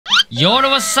โยน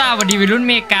วัสสวัสดีวัยรุ่น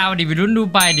เมกาวัสดีวัยรุ่นดู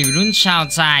ไบวัยรุ่นชาว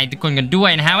ไทยทุกคนกันด้วย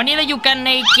นะฮะวันนี้เราอยู่กันใ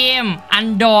นเกม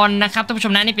Undawn นะครับท่านผู้ช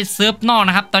มนะนี่เป็นเซิร์ฟนอก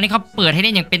นะครับตอนนี้เขาเปิดให้เ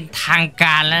ล่นอย่างเป็นทางก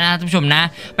ารแล้วนะท่านผู้ชมนะ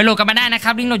ไปโหลดกันมาได้นะค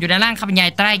รับลิงก์โหลดอยู่ด้านล่างครับบรรยา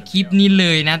ยใต้คลิปนี้เล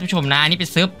ยนะท่านผู้ชมนะนี่เป็น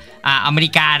เซิร์ฟอเมริ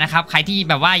กานะครับใครที่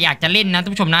แบบว่าอยากจะเล่นนะท่า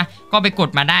นผู้ชมนะก็ไปกด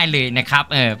มาได้เลยนะครับ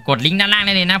กดลิงก์ด้านล่างไ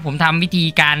ด้เลยนะผมทำวิธี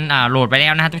การโหลดไปแล้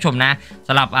วนะท่านผู้ชมนะส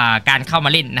ำหรับการเข้ามา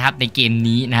เล่นนะครับในเกม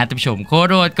นี้นะท่านผู้ชมโคตร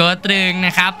โหดโคตรตรึงน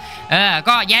ะครับ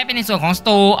ก็ย้ายไปในส่วนของสโต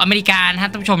ร์อเมริกานะ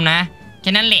ท่านผู้ชมนะแ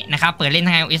ค่นั้นแหละนะครับเปิดเล่น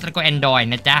ทั้ง iOS แล้วก็ Android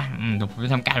นะจ๊ะเดี๋ยวผมจะ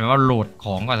ทำการแบบว่าโหลดข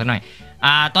องก่อนสักหน่อย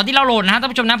ตอนที่เราโหลดนะท่า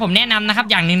นผู้ชมนะผมแนะนำนะครับ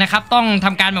อย่างหนึ่งนะครับต้องท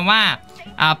ำการแบบว่า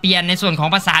เปลี่ยนในส่วนของ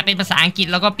ภาษาเป็นภาษาอังกฤษ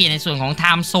แล้วก็เปลี่ยนในส่วนของ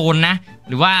time zone นะ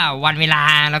หรือว่าวันเวลา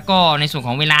แล้วก็ในส่วนข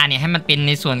องเวลาเนี่ยให้มันเป็นใ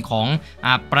นส่วนของ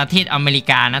ประเทศอเมริ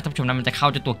กานะท่านผู้ชมนะมันจะเข้า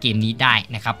จะตัวเกมนี้ได้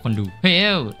นะครับคนดูเฮ้ย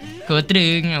เกิดตรึ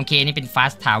งโอเคนี่เป็น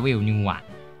fast travel นี่หว่า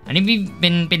อันนี้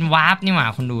เป็นวาร์ปนี่หว่า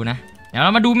คนดูนะเดี๋ยวเร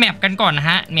ามาดูแมปกันก่อนนะ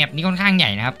ฮะแมปนี้ค่อนข้างใหญ่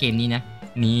นะครับเกมนี้นะ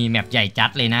นี่แมปใหญ่จัด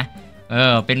เลยนะ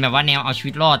เป็นแบบว่าแนวเอาชี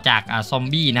วิตรอดจากซอม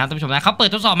บี้นะท่านผู้ชมนะเขาเปิด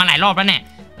ทดสอบมาหลายรอบแล้วเนี่ย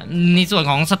ในส่วน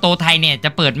ของสโตไทยเนี่ยจะ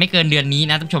เปิดไม่เกินเดือนนี้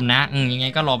นะท่านผู้ชมนะยังไง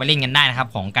ก็รอไปเล่นกันได้นะครับ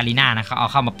ของกาลิน่านะเขาเอา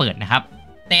เข้ามาเปิดนะครับ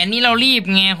แต่อันนี้เรารีบ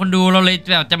ไงคนดูเราเลย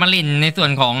แบบจะมาเล่นในส่วน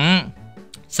ของ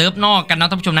เซิร์ฟนอกกันนะ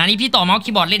ท่านผู้ชมนะนี่พี่ต่อเมาส์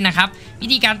คีย์บอร์ดเล่นนะครับวิ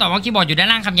ธีการต่อเมาส์คีย์บอร์ดอยู่ด้าน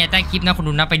ล่างคำใหญ่ใต้คลิปนะคน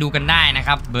ดูนะไปดูกันได้นะค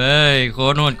รับเบ้ยโค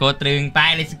โนดโคตรึงไป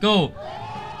let's go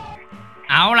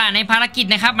เอาล่ะในภารกิจ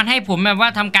นะครับมันให้ผมแบบว่า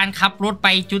ทำการขับรถไป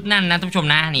จุดนั่นนะท่านผู้ชม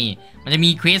นะนี่มันจะมี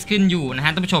เควสขึ้นอยู่นะฮ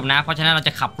ะท่านผู้ชมนะเพราะฉะนั้นเราจ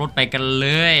ะขับรถไปกันเล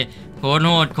ยโคโน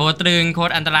ดโคตรึงโคต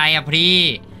รอันตรายอ่ะพี่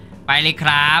ไปเลยค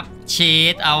รับเช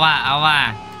ดเอาว่ะ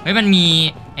เฮ้ยมันมี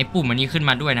ไอ้ปุ่มอันนี้ขึ้น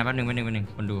มาด้วยนะแป๊บนึงค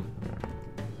นดู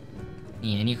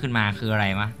นี่อันนี้ขึ้นมาคืออะไร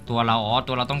วะตัวเรา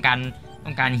ตัวเราต้องก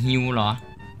ารฮิลเหรอ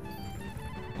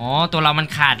ตัวเรามัน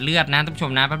ขาดเลือดนะท่านผู้ช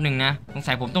มนะแป๊บนึงนะสง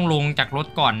สัยผมต้องลงจากรถ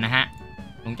ก่อนนะฮะ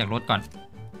ลงจากรถก่อน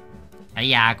ใช้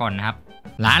ยาก่อนนะครับ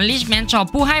ร้าน Richman Shop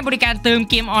ผู้ให้บริการเติม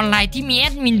เกมออนไลน์ที่มีแอ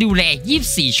ดมินดูแล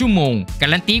 24 ชั่วโมงกา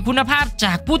รันตีคุณภาพจ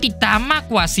ากผู้ติดตามมาก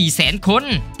กว่า 400,000 คน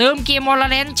เติมเกมออนไล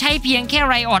น์ใช้เพียงแค่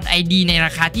Riot ID ในร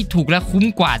าคาที่ถูกและคุ้ม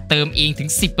กว่าเติมเองถึง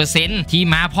 10% ที่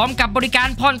มาพร้อมกับบริการ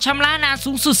ผ่อนชำระนาน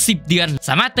สูงสุด 10 เดือนส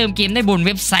ามารถเติมเกมได้บนเ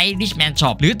ว็บไซต์ Richman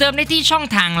Shop หรือเติมได้ที่ช่อง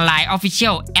ทาง Line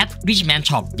Official @Richman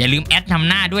Shop อย่าลืมแอดนำ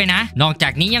หน้าด้วยนะนอกจา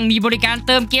กนี้ยังมีบริการเ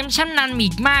ติมเกมชั้นนำอี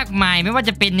กมากมายไม่ว่า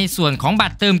จะเป็นในส่วนของบั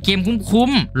ตรเติมเกมคุ้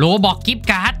มๆโลบอกกิฟต์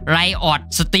การ์ดไรออด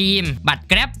สตรีมบัตร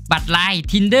แกร็บบัตรไลน์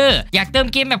ทินเดอร์อยากเติม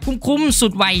เกมแบบคุ้มๆสุ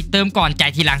ดไวเติมก่อนจ่า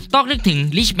ยทีหลังต้องนึกถึง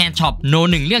Richman Shop โน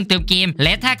1เรื่องเติมเกมแล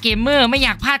ะถ้าเกมเมอร์ไม่อย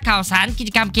ากพลาดข่าวสารกิจ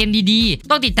กรรมเกมดีๆ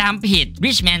ต้องติดตามเพจ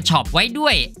Richman Shop ไว้ด้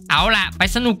วยเอาล่ะไป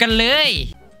สนุกกันเลย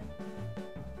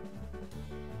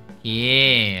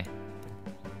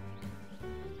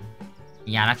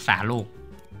ยารักษาโรค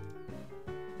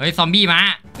เฮ้ยซอมบี้มา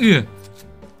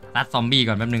ตัดซอมบี้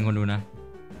ก่อนแป๊บนึงคนดูนะ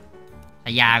ใ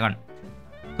ช้ยาก่อน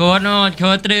โคโนดโค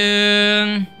ตรึง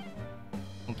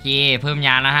โอเคเพิ่มย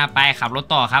าแล้วฮะไปขับรถ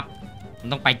ต่อครับมัน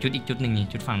ต้องไปจุดอีกจุดหนึ่งนี่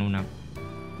จุดฝั่งนู้นนะ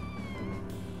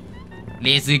เล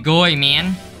ซึโกยแมน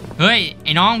เฮ้ยไ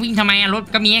อ้น้องวิ่งทำไมรถ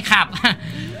ก็มีให้ขับ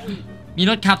มี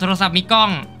รถขับโทรศัพท์มีกล้อ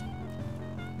ง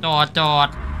จอด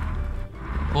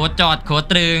โค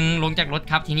ตรึงลงจากรถ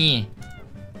ครับที่นี่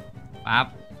ปั๊บ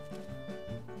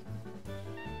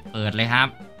เปิดเลยครับ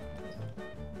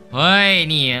เฮ้ย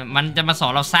นี่มันจะมาสอ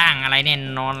นเราสร้างอะไรแน่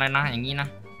นอนเลยนะอย่างนี้นะ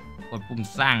กดปุ่ม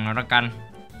สร้างแล้วกัน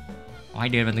เอาให้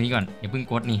เดินไปตรงนี้ก่อนอย่าเพิ่ง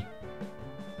กดนี่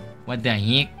ว่าเดี๋ยว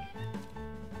ฮิก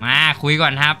มาคุยก่อ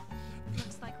นครับ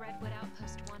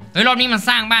เฮ้ยรอบนี้มันส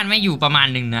ร้างบ้านไว้อยู่ประมาณ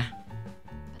หนึ่งนะ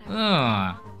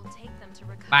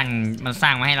บ้านมันสร้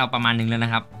างมาให้เราประมาณหนึ่งแล้วน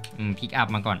ะครับพิกอัพ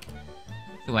มาก่อน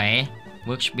สวย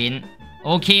workbench โอ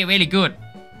เค very good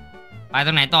ไปต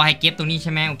รงไหนต่อให้เก็บตรงนี้ใ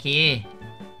ช่ไหมโอเค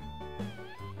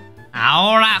เอา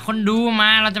ล่ะคนดูมา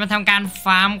เราจะมาทำการฟ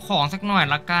าร์มของสักหน่อย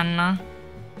ละกันนะ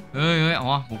เฮ้ย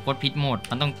ผมกดผิดโหมด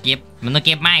มันต้องเก็บ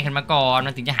ไม้ขึ้นมาก่อนมั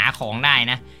นถึงจะหาของได้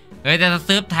นะแต่ถ้าเ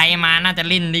ซิร์ฟไทยมาน่าจะ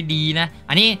เล่นได้ดีนะ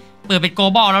อันนี้เปิดเป็นโกล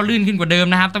บอลแล้วลื่นขึ้นกว่าเดิม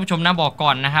นะครับท่านผู้ชมนะบอกก่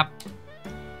อนนะครับ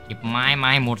เก็บไม้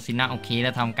หมดสินะโอเคแล้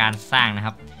วทำการสร้างนะค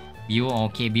รับbuild โอ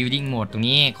เค building mode ตรง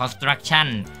นี้ construction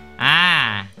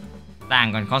สร้าง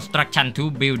ก่อน construction to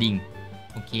building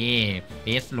โอเค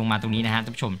base ลงมาตรงนี้นะฮะท่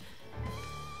านผู้ชม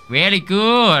very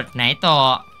good ไหนต่อ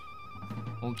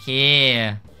โอเค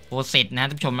โปรเซสนะ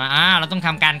ท่านผู้ชมนะเราต้องท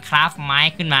ำการคราฟไม้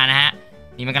ขึ้นมานะฮะ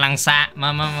นี่มันกำลัง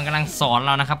มันกำลังสอนเ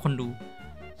รานะครับคนดู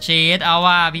เชดเอา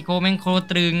ว่าพี่โคแม่งโค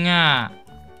ตรึง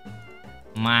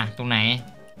มาตรงไหน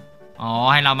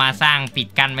ให้เรามาสร้างปิด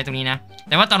กั้นไว้ตรงนี้นะแ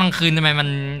ต่ว่าตอนกลางคืนทำไม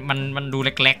มันดูเ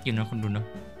ล็กๆอยู่นะคนดูเนาะ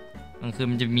กลางคืน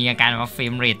มันจะมีอาการว่าเฟร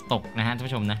มเรทตกนะฮะท่าน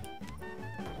ผู้ชมนะ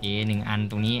1 อัน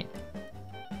ตรงนี้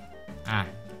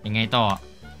ยังไงต่อ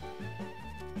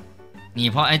นี่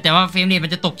เพราะแต่ว่าเฟรมเรทมั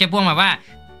นจะตกแค่พวกแบบว่า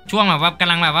ช่วงแบบว่าก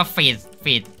ำลังแบบว่าเฟ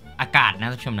ดอากาศนะ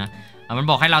ท่านผู้ชมนะมัน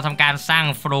บอกให้เราทำการสร้าง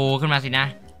โฟลว์ขึ้นมาสินะ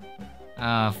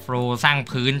โฟลว์สร้าง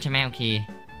พื้นใช่ไหมโอเค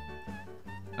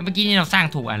เมื่อกี้นี่เราสร้าง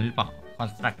ถูกอันหรือเปล่า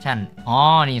construction อ๋อ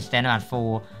นี่ standard flow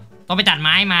ต้องไปตัดไ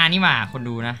ม้มานี่หว่าคน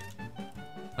ดูนะ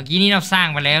เมื่อกี้นี่เราสร้าง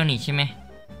ไปแล้วนี่ใช่ไหม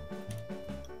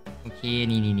โอเค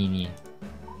นี่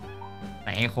ใ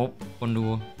ส่ให้ครบคนดู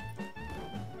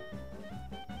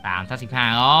3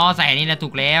 15อ๋อใส่อันนี้แล้วถู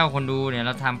กแล้วคนดูเดี๋ยวเ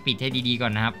ราทำปิดให้ดีๆก่อ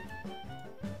นนะครับ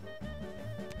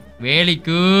very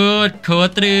good โคต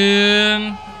รตึง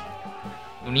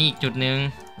ตรงนี้อีกจุดหนึ่ง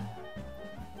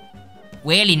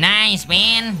very nice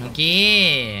man โอเค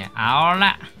เอาล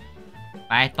ะ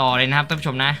ไปต่อเลยนะครับท่านผู้ช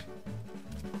มนะ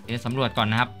เดี๋ยวสำรวจก่อน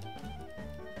นะครับ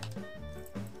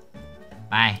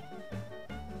ไป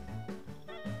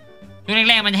ช่วง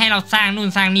แรกๆมันจะให้เราสร้างนู่น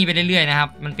สร้างนี่ไปเรื่อยๆนะครับ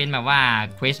มันเป็นแบบว่า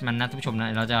เควสมันนะท่านผู้ชมนะเ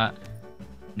ดี๋ยวเ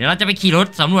ราจะไปขี่รถ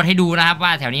สำรวจให้ดูนะครับว่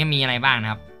าแถวนี้มีอะไรบ้างน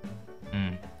ะครับ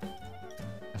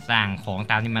สร้างของ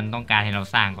ตามที่มันต้องการให้เรา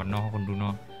สร้างก่อนเนาะคนดูเนา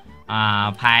ะ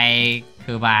พายเค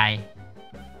อร์บาย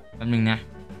แป๊บนึงนะ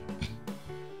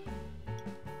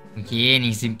โอเค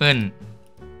นี่ซิมเพิล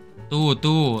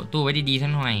ตู้ไว้ดีๆทั้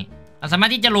งหน่อยเราสามารถ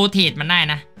ที่จะโรเตทมันได้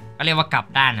นะก็เรียกว่ากลับ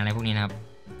ด้านอะไรพวกนี้นะครับ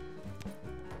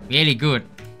very good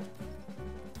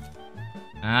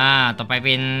ต่อไปเ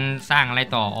ป็นสร้างอะไร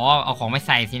ต่อเอาของมาใ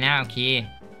ส่สินะโอเค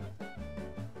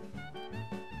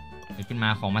เดี๋ยวขึ้นมา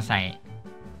ของมาใส่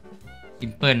ซิ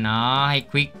มเพิลเนาะให้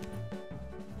ควิก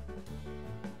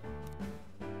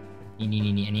นี่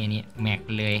อันนี้แม็ก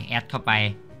เลยแอดเข้าไป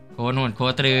โค้ดโหดโค้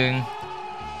ดตรึง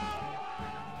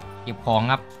เก็บของ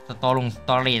ครับสต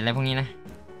อเรจอะไรพวกนี้นะ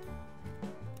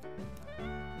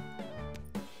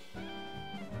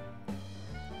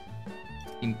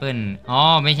ซิมเพิล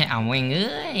ไม่ใช่เอาเอง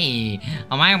เ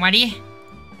อาไม้ออกมาดิ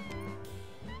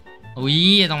อุ้ย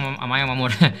ต้องเอาไม้ออกมาหม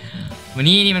ด วัน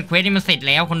นี้นี่มันเควสที่มันเสร็จ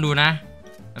แล้วคนดูนะ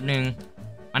แป๊บนึง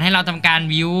มันให้เราทำการ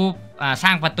วิวสร้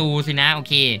างประตูสินะโอ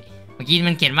เคเมื่อกี้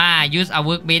มันเขียนว่า use a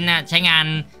workbench นะใช้งาน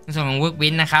ในส่วนของ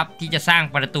workbench นะครับที่จะสร้าง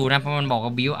ประตูนะเพราะมันบอกว่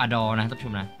า build a door นะท่านผู้ช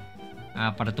มนะ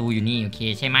ประตูอยู่นี่โอเค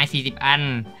ใช้ไม้40อัน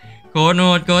โกโน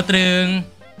ดโกตรึง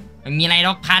มันมีอะไร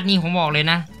ล็อกพาร์ทนี่ผมบอกเลย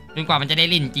นะจนกว่ามันจะได้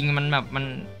เล่นจริงมันแบบมัน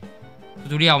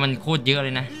ทูเรียลมันโคตรเยอะเล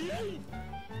ยนะ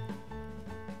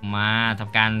มาท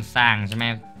ำการสร้างใช่ไหม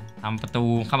ทำประตู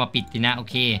เข้ามาปิดทีนะโอ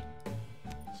เค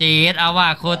เชดเอาว่า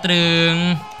โคตรึง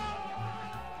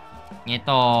ไง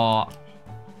ต่อ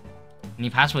นี่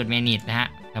พาสเวิร์ดแมนิตนะฮะ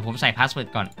เดี๋ยวผมใส่พาสเวิร์ด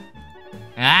ก่อน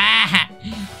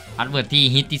พาสเวิร์ดที่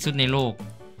ฮิตที่สุดในโลก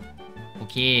โอ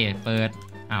เคเปิด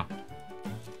อ้า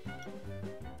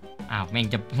วแม่ง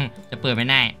จะเปิดไม่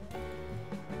ได้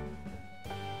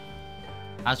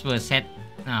พาสเวิร์ดเซต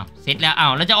เซตแล้ว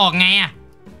แล้วจะออกไง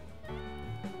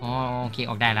โอเค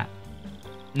ออกได้ละ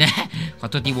เนี่ยขอ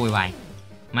โทษที่โวยวาย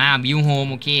มาบิวโฮม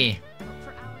โอเค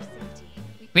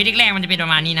เวทแรกมันจะเป็นปร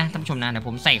ะมาณนี้นะท่านผู้ชมนะเดี๋ยวผ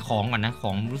มใส่ของก่อนนะข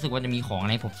องรู้สึกว่าจะมีของอะ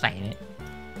ไรผมใส่เลย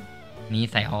นี่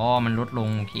ใส่มันลดลง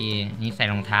โอเคนี่ใส่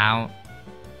รองเท้า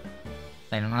ใ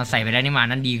ส่ไปแล้วนี่มา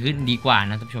นั้นดีขึ้นดีกว่า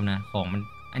นะท่านผู้ชมนะของมัน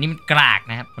อันนี้มันกราก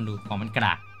นะครับคนดูของมันกร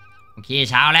ากโอเค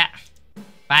เช้าแล้ว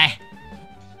ไป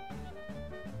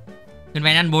ขึ้นไป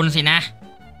ด้านบนสินะ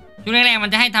ช่วงแรกๆมั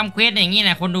นจะให้ทำเควสอย่างนี้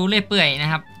นะคนดูเรื่อยเปื่อยน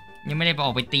ะครับยังไม่ได้อ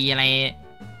อกไปตีอะไร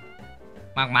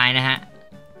มากมายนะฮะ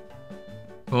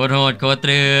โคตรโหดโคตรต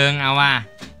รึงเอาว่า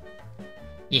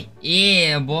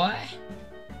บอย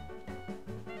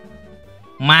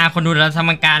มาคนดูเราท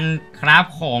ำการคราฟ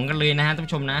ของกันเลยนะฮะท่าน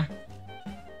ผู้ชมนะ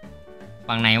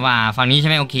ฝั่งไหนวะฝั่งนี้ใช่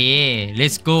ไหมโอเค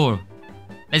let's go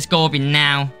เป็น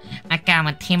now อากาม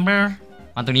าเทมเบอร์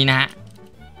มาตรงนี้นะฮะ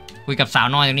คุยกับสาว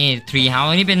น้อยตรงนี้ tree house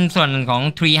นี่เป็นส่วนของ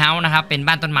tree house นะครับเป็น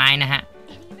บ้านต้นไม้นะฮะ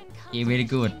very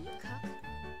good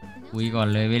คุยก่อน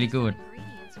เลย very good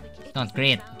not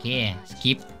great โอเค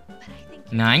skip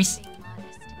nice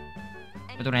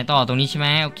ไปตรงไหนต่อตรงนี้ใช่ไหม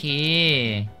โอเค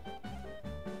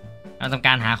เราต้องก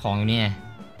ารหาของอยู่นี่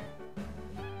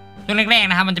ช่วงแรกๆ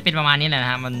นะครับมันจะเป็นประมาณนี้แหละน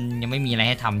ะครับมันยังไม่มีอะไรใ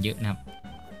ห้ทำเยอะนะครับ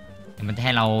มันจะใ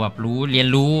ห้เราแบบเรียน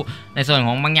รู้ในส่วนข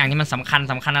องบางอย่างที่มันสำ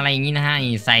คัญอะไรอย่างนี้นะฮะ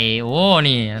นี่ใส่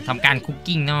นี่ทำการคุก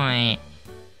กิ้งหน่อย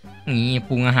นี่ป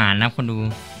รุงอาหารนะคนดู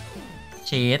เ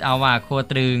ชดเอาว่าโค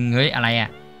ตรึงเฮ้ยอะไร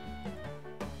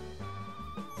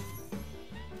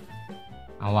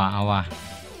เอาว่ะ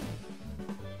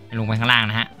ลงไปข้างล่าง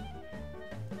นะฮะ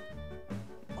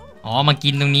มากิ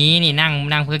นตรงนี้นี่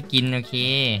นั่งเพื่อกินโอเค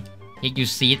เทคยู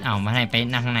ซีดมาให้ไป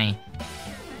นั่งข้างใน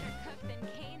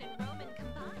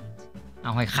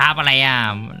หอยคาบอะไร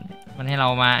มันให้เรา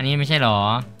มาอันนี้ไม่ใช่หรอ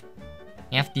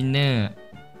have dinner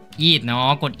eat เนาะ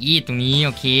กด eat ตรงนี้โ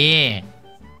อเค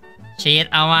เชด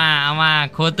เอาว่า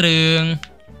โคตรึง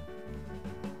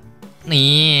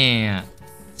นี่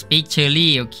speak Cherry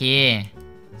โอเค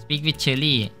speak with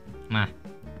Cherry มา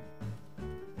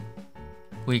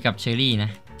คุยกับเชอรี่นะ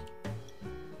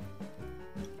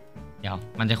เดี๋ยว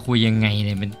มันจะคุยยังไงเ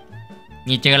นี่ยมัน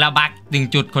นี่เจอแล้วบั๊ก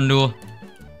1 จุดคนดู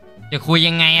จะคุย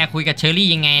ยังไงอะคุยกับเชอรี่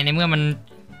ยังไงในเมื่อมัน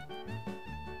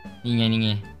นี่ไง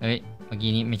เอ้ยเมื่อ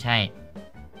กี้นี้ไม่ใช่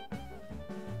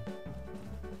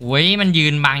โว้ยมันยื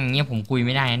นบังอย่างเงี้ยผมคุยไ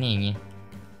ม่ได้นะนี่อย่างเงี้ย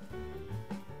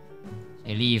เช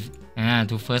อรี่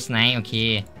to first night โอเค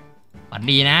สวัส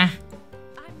ดีนะ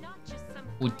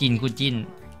กูจิน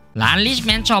ร้าน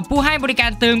Richman Shop ผู้ให้บริกา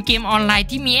รเติมเกมออนไลน์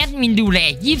ที่มีแอดมินดูแล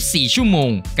 24 ชั่วโม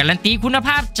งการันตีคุณภ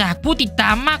าพจากผู้ติดต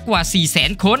ามมากกว่า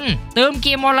 400,000 คนเติมเก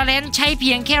มออนไลน์ใช้เ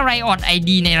พียงแค่ Riot ID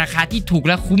ในราคาที่ถูก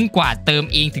และคุ้มกว่าเติม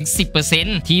เองถึง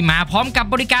 10% ที่มาพร้อมกับ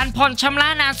บริการผ่อนชำระ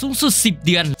นานสูงสุด 10 เ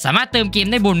ดือนสามารถเติมเกม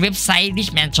ได้บนเว็บไซต์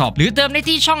Richman Shop หรือเติมได้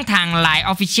ที่ช่องทาง Line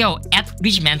Official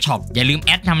 @Richman Shop อย่าลืมแ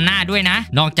อดนำหน้าด้วยนะ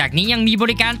นอกจากนี้ยังมีบ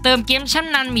ริการเติมเกมชั้น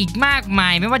นำอีกมากมา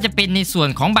ยไม่ว่าจะเป็นในส่วน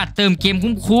ของบัตรเติมเกม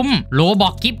คุ้มๆโลบ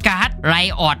อกกิฟต์การ์ดไร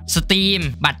ออดสตรีม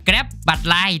บัตรแกร็บบัตร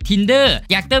ไลน์ Tinder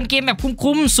อยากเติมเกมแบบ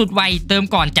คุ้มๆสุดไวเติม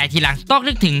ก่อนจ่ายทีหลังต้อง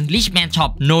นึกถึง Richman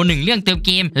Shop โน1เรื่องเติมเ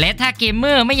กมและถ้าเกมเม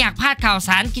อร์ไม่อยากพลาดข่าวส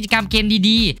ารกิจกรรมเกม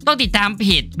ดีๆต้องติดตามเพ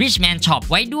จ Richman Shop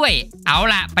ไว้ด้วยเอา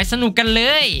ล่ะไปสนุกกันเล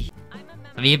ย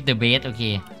Sleep the bed โอเค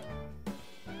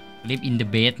Sleep in the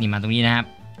bed นี่มาตรงนี้นะครับ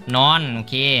นอนโอ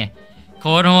เคโค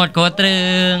ตรโหดโคตรตรึ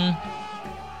ง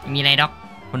มีอะไรด็อก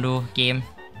คนดูเกม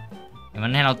เดี๋ยวมั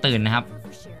นให้เราตื่นนะครับ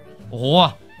โอ้โห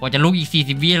กว่าจะลุกอีก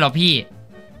40 วิหรอพี่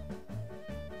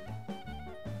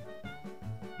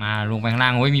มาลงไปข้างล่า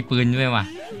งโอ้ยมีปืนด้วยว่ะ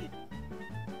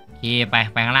โอเคไป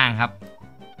ข้างล่างครับ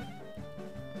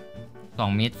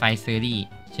2 เมตรไฟเชอรี่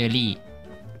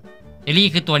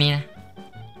คือตัวนี้นะ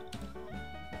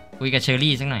คุยกับเชอ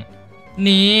รี่สักหน่อย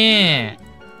นี่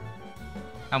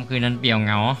ค่ำคืนนั้นเปี่ยวเห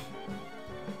งา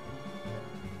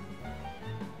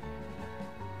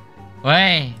เฮ้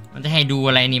ยมันจะให้ดู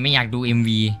อะไรนี่ไม่อยากดู MV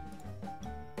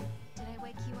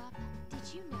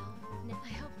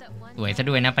สวยซะ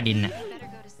ด้วยนะประเด็นน่ะ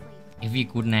Every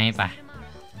good night ไ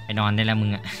ปนอนได้แล้วมึ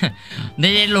งอะ ไ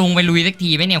ด้ลงไปลุยสักที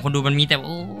ไหมเนี่ยคนดูมันมีแต่โ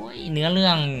อ้ยเนื้อเรื่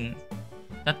อง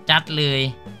จัดเลย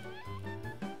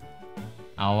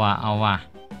เอาว่ะ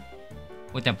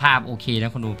โอ้แต่ภาพโอเคนะ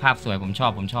คนดูภาพสวยผมชอ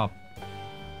บ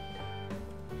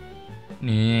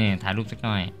นี่ถ่ายรูปสักห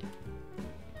น่อย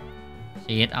เช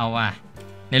ดเอาว่ะ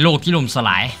ในโลกที่ล่มสล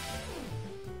าย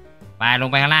ไปลง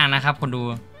ไปข้างล่างนะครับคนดู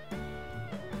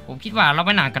ผมคิดว่าเราไ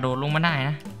ม่น่ากระโดดลงมาได้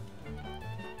นะ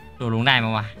โดดลงได้ไหม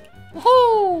วะ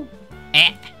แอ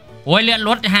ะโอ้ยเลือดล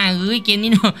ดห่าเกม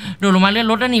นี้โดดลงมาเลือด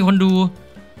ลดแล้วนี่คนดู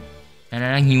แล้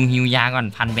วหิวยาก่อน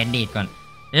พันแบนเดดก่อน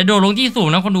เดี๋ยวโดดลงที่สูง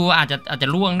นะคนดูอาจจะ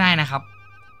ล่วงได้นะครับ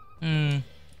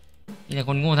นี่แต่ค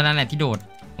นโง่เท่านั้นแหละที่โดด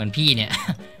เหมือนพี่เนี่ย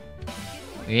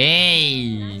เ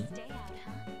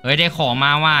ฮ้ยได้ของม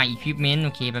าว่า equipment โอ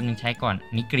เคแป๊บนึงใช้ก่อน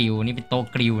นี่กริลนี่เป็นโต๊ะ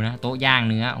กริลนะโต๊ะย่าง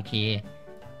เนื้อโอเค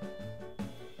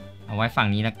เอาไว้ฝั่ง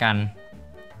นี้แล้วกัน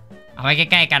เอาไว้ใ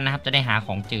กล้ๆกันนะครับจะได้หาข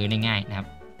องเจอได้ง่ายนะครับ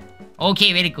โอเค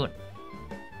very good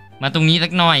มาตรงนี้สั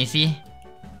กหน่อยสิ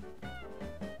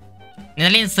เนี่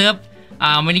ยเล่นเซิร์ฟ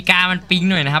อเมริกามันปิง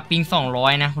หน่อยนะครับปิง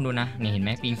200นะคุณดูนะนี่เห็นไหม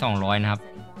ปิง200นะครับ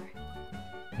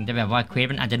มันจะแบบว่าเควส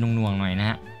มันอาจจะนุ่งๆหน่อยนะ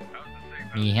ฮะ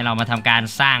นี่ให้เรามาทำการ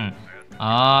สร้าง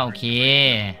โอเค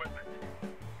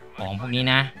ของพวกนี้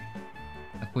นะ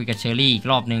มาคุยกับเชอรี่อีก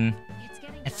รอบนึง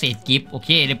แอสเซทกิฟต์โอเค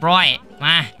เรียบร้อยม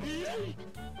า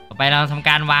ต่อไปเราทำก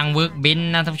ารวางเวิร์กเบนซ์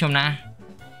นะท่านผู้ชมนะ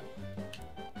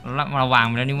เราวางไ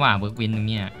ปแล้วนี่ว่าเวิร์กเบนซ์ตรง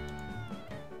นี้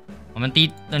มันตี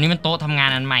ตอนนี้มันโต๊ะทำงาน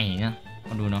อันใหม่นะ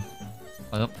มาดูเนาะ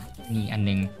ปึ๊บนี่อัน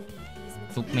นึง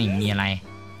ซุปไม่มีอะไร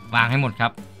วางให้หมดครั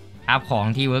บของ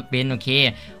ที่เวิร์กเบนซ์โอเค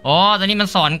ตอนนี้มัน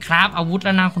สอนคราฟอาวุธแ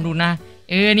ล้วนะคนดูนะ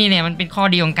นี่เนี่ยมันเป็นข้อ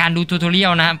ดีของการดูทูทอเรีย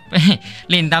ลนะครับ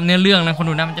เล่นตามเนื้อเรื่องนะคน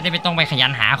ดูนะมันจะได้ไม่ต้องไปขยั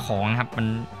นหาของนะครับ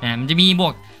มันจะมีบว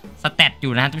กสเตตอ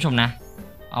ยู่นะท่านผู้ชมนะ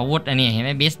อาวุธอันนี้เห็นไหม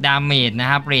เบสดาเมจนะ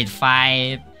ครับเรทไฟ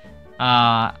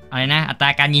อะไรนะอัตรา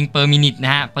การยิงเปอร์มินิทน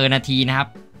ะฮะเปอร์นาทีนะครับ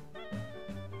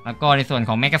แล้วก็ในส่วนข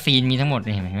องแมกกาซีนมีทั้งหมด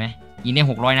เห็นไหมยิงได้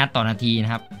600 นัดต่อนาทีน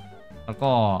ะครับแล้ว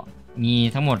ก็มี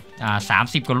ทั้งหมด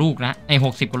30 กว่าลูกนะ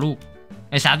60 กว่าลูก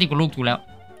30 กว่าลูกถูกแล้ว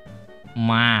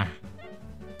มา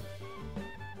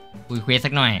คุยเควสสั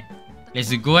กหน่อยเล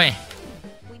สกุย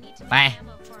ไป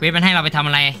เควสมันให้เราไปทำ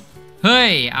อะไรเฮ้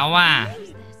ยเอาว่า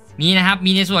นี่นะครับ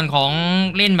มีในส่วนของ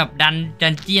เล่นแบบดั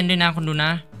นเจียนด้วยนะคนดูน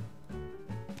ะ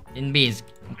เล่นเบส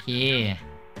โอเค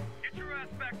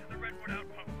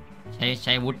ใ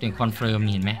ช้อาวุธถึงคอนเฟิร์ม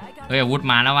เห็นไหมอาวุธ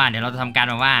มาแล้วว่าเดี๋ยวเราจะทำการ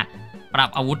แบบว่าปรับ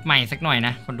อาวุธใหม่สักหน่อยน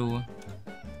ะคนดู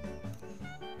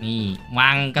นี่วา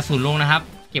งกระสุนลงนะครับ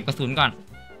เก็บกระสุนก่อน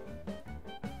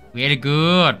very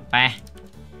good ไป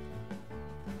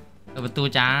เปิดประตู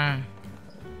จ้า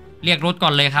เรียกรถก่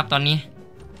อนเลยครับตอนนี้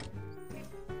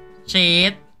เช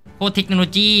ดโคเทคโนโล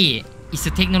ยีอิส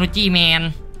เทคโนโลยีแมน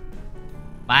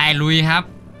ไปลุยครับ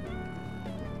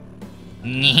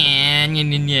เงี้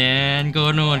ยโก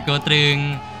โนดโกตรึง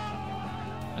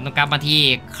มันต้องกลับมาที่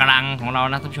คลังของเรา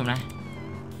นะท่านผู้ชมนะ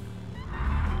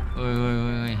เอ้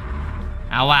ย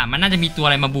เอาว่ะมันน่าจะมีตัวอ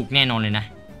ะไรมาบุกแน่นอนเลยนะ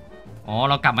อ๋อ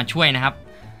เรากลับมาช่วยนะครับ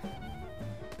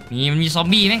นี่มันมีซอม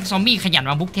บี้ไหมซอมบี้ขยัน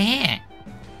มาบุกแท้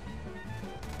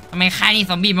ทำไมค่ายนี้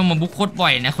ซอมบี้มันมาบุกโคตรบ่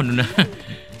อยนะคนดูนะ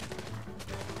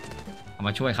เอาม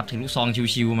าช่วยครับถึงลูกซอง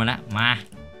ชิวๆมาแล้วมา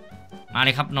เล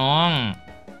ยครับน้อง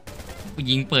ผู้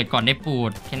ยิงเปิดก่อนได้ปู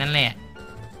ดแค่นั้นแหละ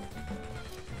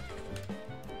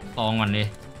ซองก่อนเลย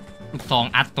ลูกซอง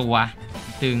อัดตัว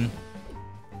ตึง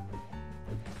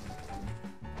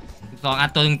ลูกซองอัด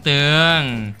ตัวตึง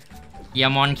เคลีย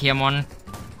ร์มอน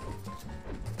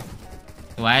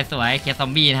สวยเคลียร์ซอ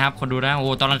มบี้นะครับคนดูนะโอ้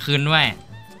ตอนกลางคืนด้วย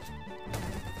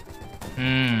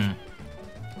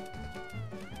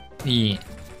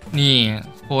นี่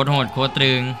โคตรโหดโคตรต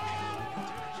รึง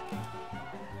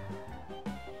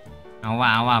เอา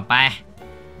ว่ะไป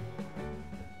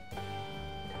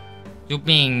จุ๊บเ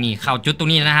องนี่เข่าจุดตร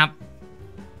งนี้นะครับ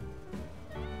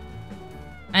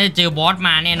น่าจะเจอบอสม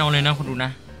าแน่นอนเลยนะคุณดูน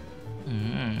ะ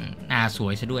หน้าสว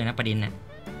ยซะด้วยนะประเด็นนะ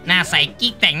หน้าใส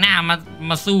กิ๊กแต่งหน้า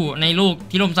มาสู้ในลูก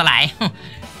ที่ล่มสลาย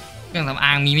เครื่องสำอ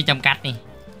างมีไม่จำกัดนี่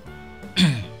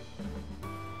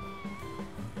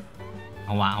เอ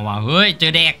าว่ะเฮ้ยเจ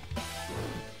อเด็ก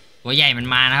ตัวใหญ่มัน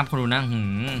มานะครับคุณดูนะ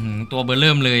ตัวเบอร์เ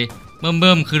ริ่มเลยเ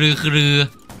บิ่มคือ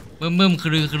เบิ่มคื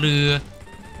อ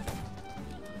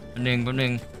แป๊บนึ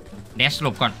งเดชหล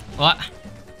บก่อน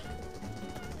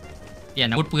เปลี่ยน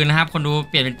อาวุธปืนนะครับคนดู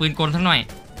เปลี่ยนเป็นปืนกลสักหน่อย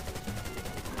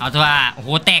เอาเถอะโอ้โห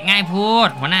แตกง่ายพูด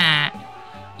หัวหน้า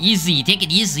easy take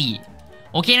it easy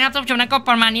โอเคนะครับท่านผู้ชมนะก็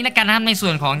ประมาณนี้แล้วกันนะครับในส่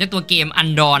วนของเจ้าตัวเกม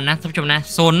Undawn นะท่านผู้ชมนะ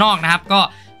โซนนอกนะครับก็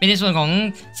เป็นในส่วนของ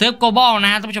เซิร์ฟโกลบอลน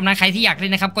ะฮะท่านผู้ชมนะใครที่อยากเล่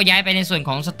นนะครับก็ย้ายไปในส่วนข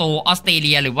องสโตร์ออสเตรเ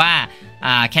ลียหรือว่า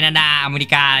แคนาดาอเมริ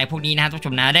กาอะไรพวกนี้นะฮะท่านผู้ช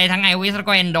มนะได้ทั้ง iOS แล้ว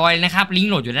ก็ Android นะครับลิงก์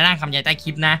โหลดอยู่ด้านล่างคำใหญ่ใต้ค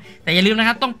ลิปนะแต่อย่าลืมนะค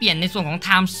รับต้องเปลี่ยนในส่วนของ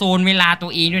time zone เวลาตั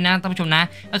วเองด้วยนะท่านผู้ชมนะ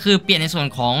ก็คือเปลี่ยนในส่วน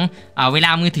ของเวลา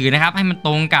มือถือนะครับให้มันต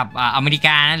รงกับอเมริก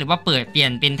านะหรือว่าเปลี่ย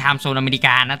นเป็น time zone อเมริก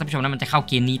านะท่านผู้ชมนะมันจะเข้า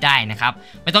เกมนี้ได้นะครับ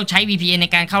ไม่ต้องใช้ VPN ใน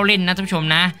การเข้าเล่นนะท่านผู้ชม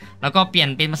นะแล้วก็เปลี่ยน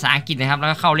เป็นภาษาอังกฤษนะครับแล้ว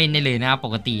ก็เข้าเล่นได้เลยนะครับป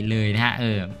กติเลยนะฮะ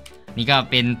นี่ก็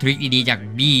เป็นทริคดีๆจาก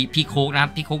พี่โคกนะครั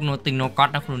บพี่โคกโนตึงโนก๊อต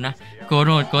นะคุณนะโกโ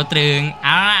นดโกตรึงเอ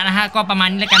าละนะฮะก็ประมาณ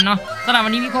นี้แล้วกันเนาะสำหรับวั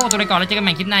นนี้พี่โคกตัวไปก่อนแล้วเจอกันให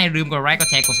ม่คลิปหน้าอย่าลืมกดไลค์กด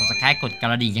แชร์กด subscribe กดก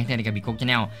ระดิ่งแจ้งเตือนในกับพี่โคกชา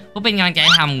แนลเพื่อเป็นกำลังใจใ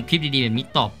ห้ทำคลิปดีๆแบบนี้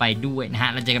ต่อไปด้วยนะฮะ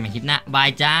แล้วเจอกันใหม่คลิปหน้าบาย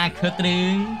จ้าโกตรึ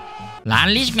งร้าน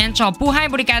Richman Shop ผู้ให้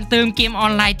บริการเติมเกมออ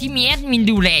นไลน์ที่มีแอดมิน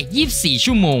ดูแล 24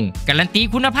 ชั่วโมงการันตี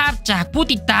คุณภาพจากผู้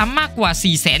ติดตามมากกว่า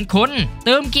 400,000 คนเ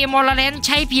ติมเกมออนไลน์ใ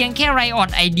ช้เพียงแค่ไรออด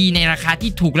ID ในราคา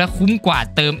ที่ถูกและคุ้มกว่า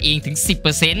เติมเองถึง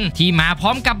 10% ที่มาพร้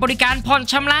อมกับบริการผ่อน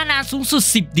ชำระนานสูงสุด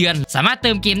 10 เดือนสามารถเ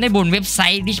ติมเกมได้บนเว็บไซ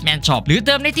ต์ Richman Shop หรือเ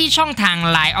ติมได้ที่ช่องทาง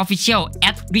Line Official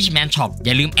 @Richman Shop อ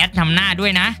ย่าลืมแอดนำหน้าด้ว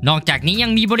ยนะนอกจากนี้ยั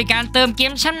งมีบริการเติมเก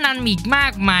มชั้นนำอีกมา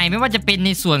กมายไม่ว่าจะเป็นใน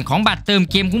ส่วนของบัตรเติม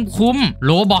เกมคุ้มๆโ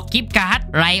ลบอกกิฟต์การ์ด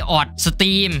ไรออดสต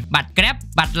รีมบัตรแกร็บ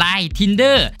บัตรไลน์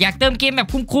Tinder อยากเติมเกมแบบ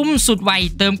คุ้มๆสุดไว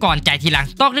เติมก่อนจ่ายทีหลัง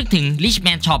ต้องนึกถึง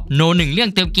Richman Shop โน1เรื่อ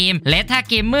งเติมเกมและถ้า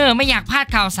เกมเมอร์ไม่อยากพลาด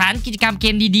ข่าวสารกิจกรรมเก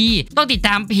มดีๆต้องติดต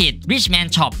ามเพจ Richman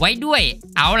Shop ไว้ด้วย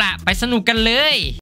เอาล่ะไปสนุกกันเลย